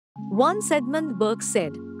Once Edmund Burke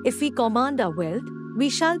said, "If we command our wealth, we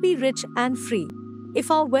shall be rich and free. If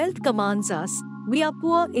our wealth commands us, we are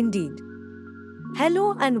poor indeed."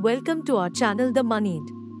 Hello and welcome to our channel The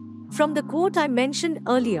Moneyed. From the quote I mentioned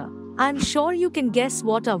earlier, I'm sure you can guess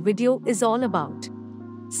what our video is all about.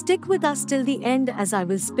 Stick with us till the end as I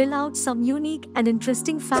will spill out some unique and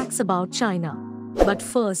interesting facts about China. But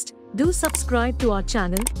first, do subscribe to our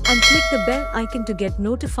channel and click the bell icon to get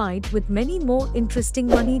notified with many more interesting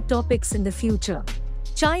money topics in the future.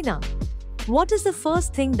 China. What is the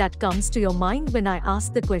first thing that comes to your mind when I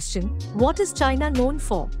ask the question, what is China known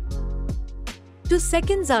for? 2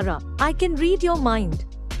 seconds are up. I can read your mind.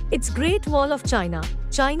 It's Great Wall of China,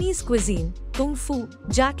 Chinese cuisine, Kung Fu,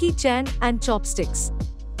 Jackie Chan and chopsticks.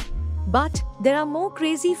 But there are more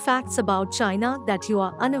crazy facts about China that you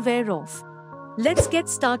are unaware of. Let's get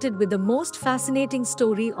started with the most fascinating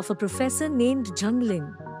story of a professor named Zheng Lin.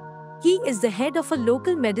 He is the head of a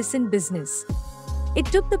local medicine business. It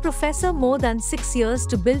took the professor more than 6 years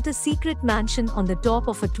to build a secret mansion on the top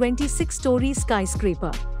of a 26-story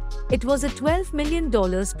skyscraper. It was a $12 million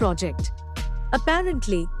project.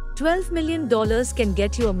 Apparently, $12 million can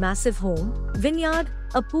get you a massive home, vineyard,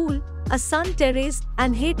 a pool, a sun terrace,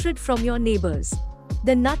 and hatred from your neighbors.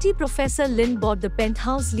 The nutty Professor Lin bought the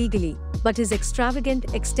penthouse legally, but his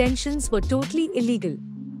extravagant extensions were totally illegal.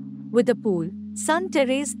 With a pool, sun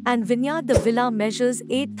terrace, and vineyard, the villa measures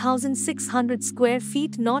 8,600 square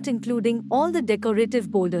feet, not including all the decorative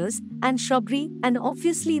boulders and shrubbery, and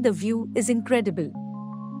obviously the view is incredible.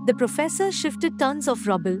 The professor shifted tons of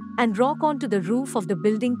rubble and rock onto the roof of the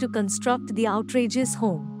building to construct the outrageous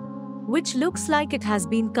home, which looks like it has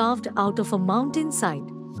been carved out of a mountainside.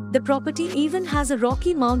 The property even has a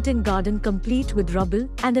rocky mountain garden complete with rubble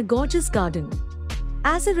and a gorgeous garden.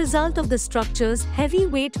 As a result of the structure's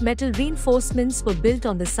heavy-weight metal reinforcements were built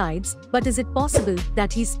on the sides, but is it possible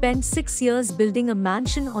that he spent 6 years building a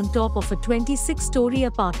mansion on top of a 26-story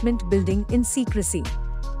apartment building in secrecy?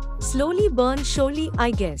 Slowly burn surely,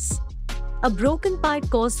 I guess. A broken pipe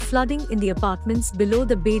caused flooding in the apartments below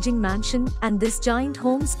the Beijing mansion, and this giant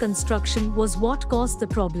home's construction was what caused the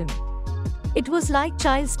problem. It was like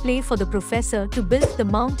child's play for the professor to build the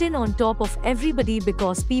mountain on top of everybody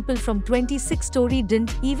because people from 26-story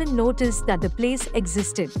didn't even notice that the place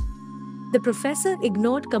existed. The professor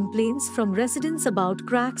ignored complaints from residents about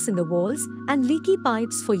cracks in the walls and leaky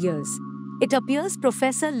pipes for years. It appears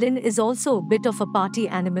Professor Lin is also a bit of a party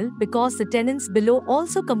animal because the tenants below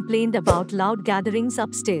also complained about loud gatherings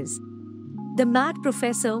upstairs. The mad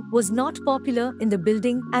professor was not popular in the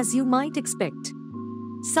building, as you might expect.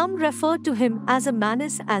 Some referred to him as a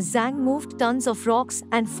menace as Zhang moved tons of rocks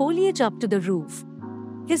and foliage up to the roof.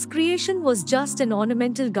 His creation was just an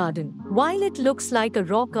ornamental garden. While it looks like a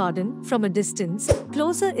rock garden from a distance,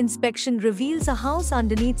 closer inspection reveals a house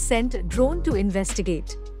underneath sent a drone to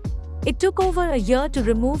investigate. It took over a year to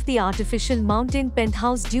remove the artificial mountain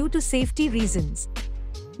penthouse due to safety reasons.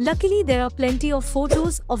 Luckily, there are plenty of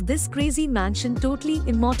photos of this crazy mansion totally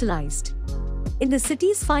immortalized. In the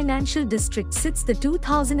city's financial district sits the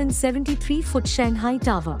 2,073-foot Shanghai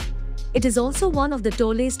Tower. It is also one of the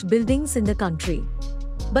tallest buildings in the country.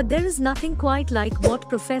 But there is nothing quite like what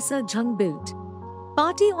Professor Zheng built.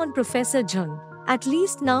 Party on, Professor Zheng. At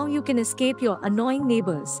least now you can escape your annoying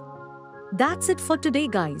neighbors. That's it for today,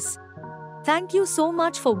 guys. Thank you so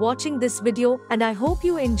much for watching this video, and I hope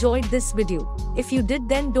you enjoyed this video. If you did,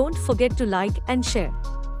 then don't forget to like and share.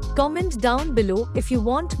 Comment down below if you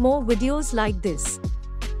want more videos like this.